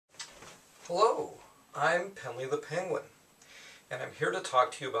Hello, I'm Penley the Penguin, and I'm here to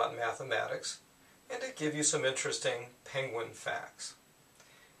talk to you about mathematics and to give you some interesting penguin facts.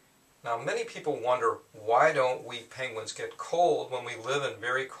 Now, many people wonder, why don't we penguins get cold when we live in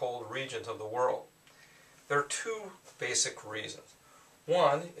very cold regions of the world? There are two basic reasons.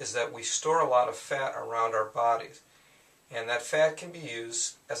 One is that we store a lot of fat around our bodies, and that fat can be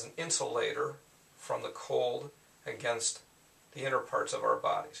used as an insulator from the cold against the inner parts of our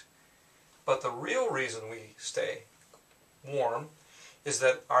bodies. But the real reason we stay warm is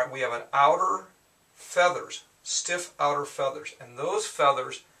that we have an outer feathers, stiff outer feathers, and those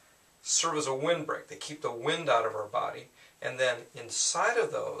feathers serve as a windbreak. They keep the wind out of our body, and then inside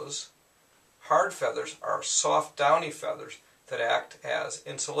of those hard feathers are soft downy feathers that act as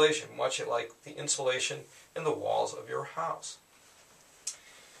insulation, much like the insulation in the walls of your house.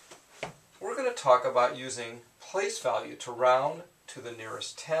 We're going to talk about using place value to round to the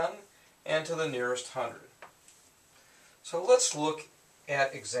nearest 10 and to the nearest 100. So let's look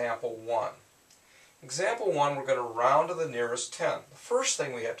at example 1. Example 1, we're going to round to the nearest 10. The first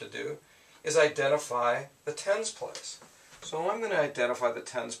thing we have to do is identify the tens place. So I'm going to identify the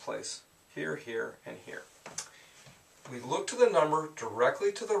tens place here, here, and here. We look to the number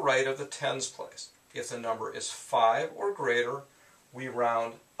directly to the right of the tens place. If the number is 5 or greater, we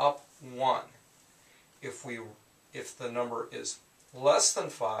round up 1. If the number is less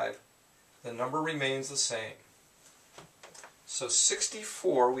than 5, the number remains the same. So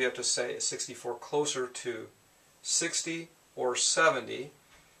 64, we have to say, is 64 closer to 60 or 70?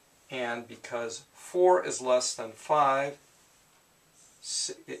 And because 4 is less than 5,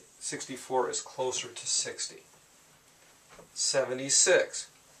 64 is closer to 60. 76.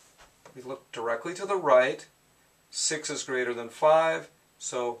 We look directly to the right. 6 is greater than 5,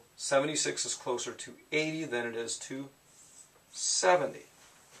 so 76 is closer to 80 than it is to 70.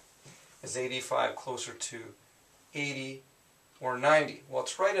 Is 85 closer to 80 or 90? Well,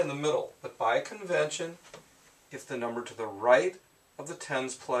 it's right in the middle, but by convention, if the number to the right of the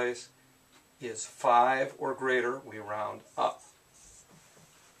tens place is 5 or greater, we round up.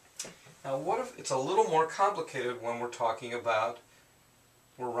 Now, what if it's a little more complicated when we're talking about,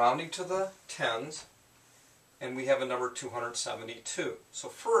 we're rounding to the tens, and we have a number 272. So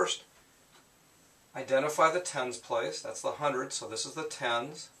first, identify the tens place. That's the hundred, so this is the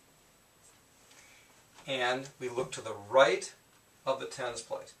tens. And we look to the right of the tens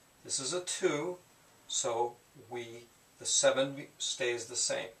place. This is a 2, so the 7 stays the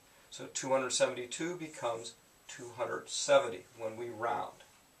same. So 272 becomes 270 when we round.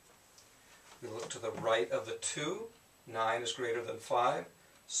 We look to the right of the 2. 9 is greater than 5,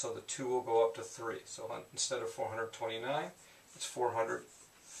 so the 2 will go up to 3. So instead of 429, it's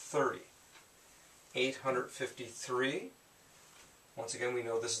 430. 853. Once again, we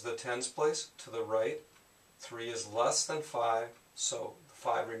know this is the tens place. To the right, 3 is less than 5, so the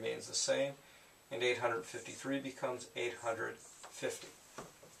 5 remains the same, and 853 becomes 850.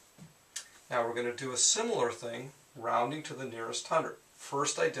 Now we're going to do a similar thing, rounding to the nearest 100.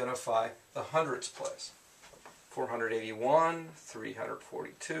 First, identify the hundreds place. 481,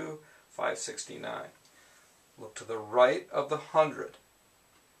 342, 569. Look to the right of the 100.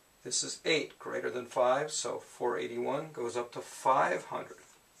 This is 8 greater than 5, so 481 goes up to 500.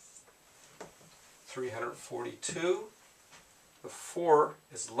 342, the 4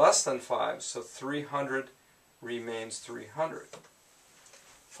 is less than 5, so 300 remains 300.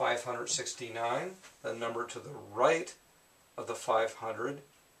 569, the number to the right of the 500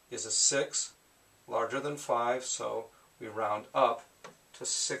 is a 6, larger than 5, so we round up to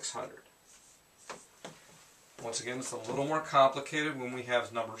 600. Once again, it's a little more complicated when we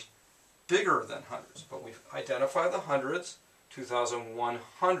have numbers bigger than hundreds, but we identify the hundreds: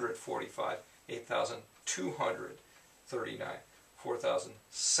 2,145, 8,239,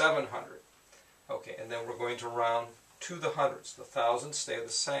 4,700. Okay, and then we're going to round to the hundreds. The thousands stay the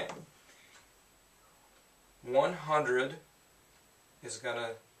same. 100 is going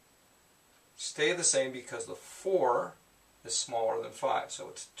to stay the same because the 4 is smaller than 5, so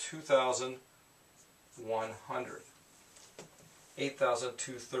it's 2,100.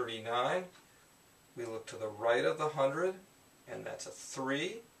 8,239, we look to the right of the 100, and that's a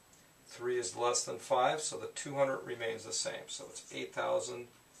 3. 3 is less than 5, so the 200 remains the same, so it's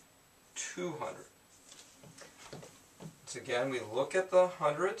 8,200. Once again, we look at the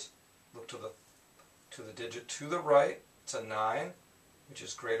hundreds, look to the digit to the right. It's a 9, which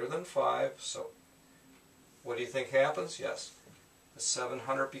is greater than 5, so what do you think happens? Yes, the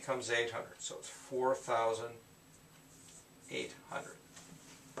 700 becomes 800, so it's 4,800.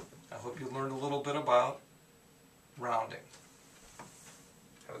 I hope you learned a little bit about rounding.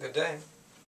 Have a good day.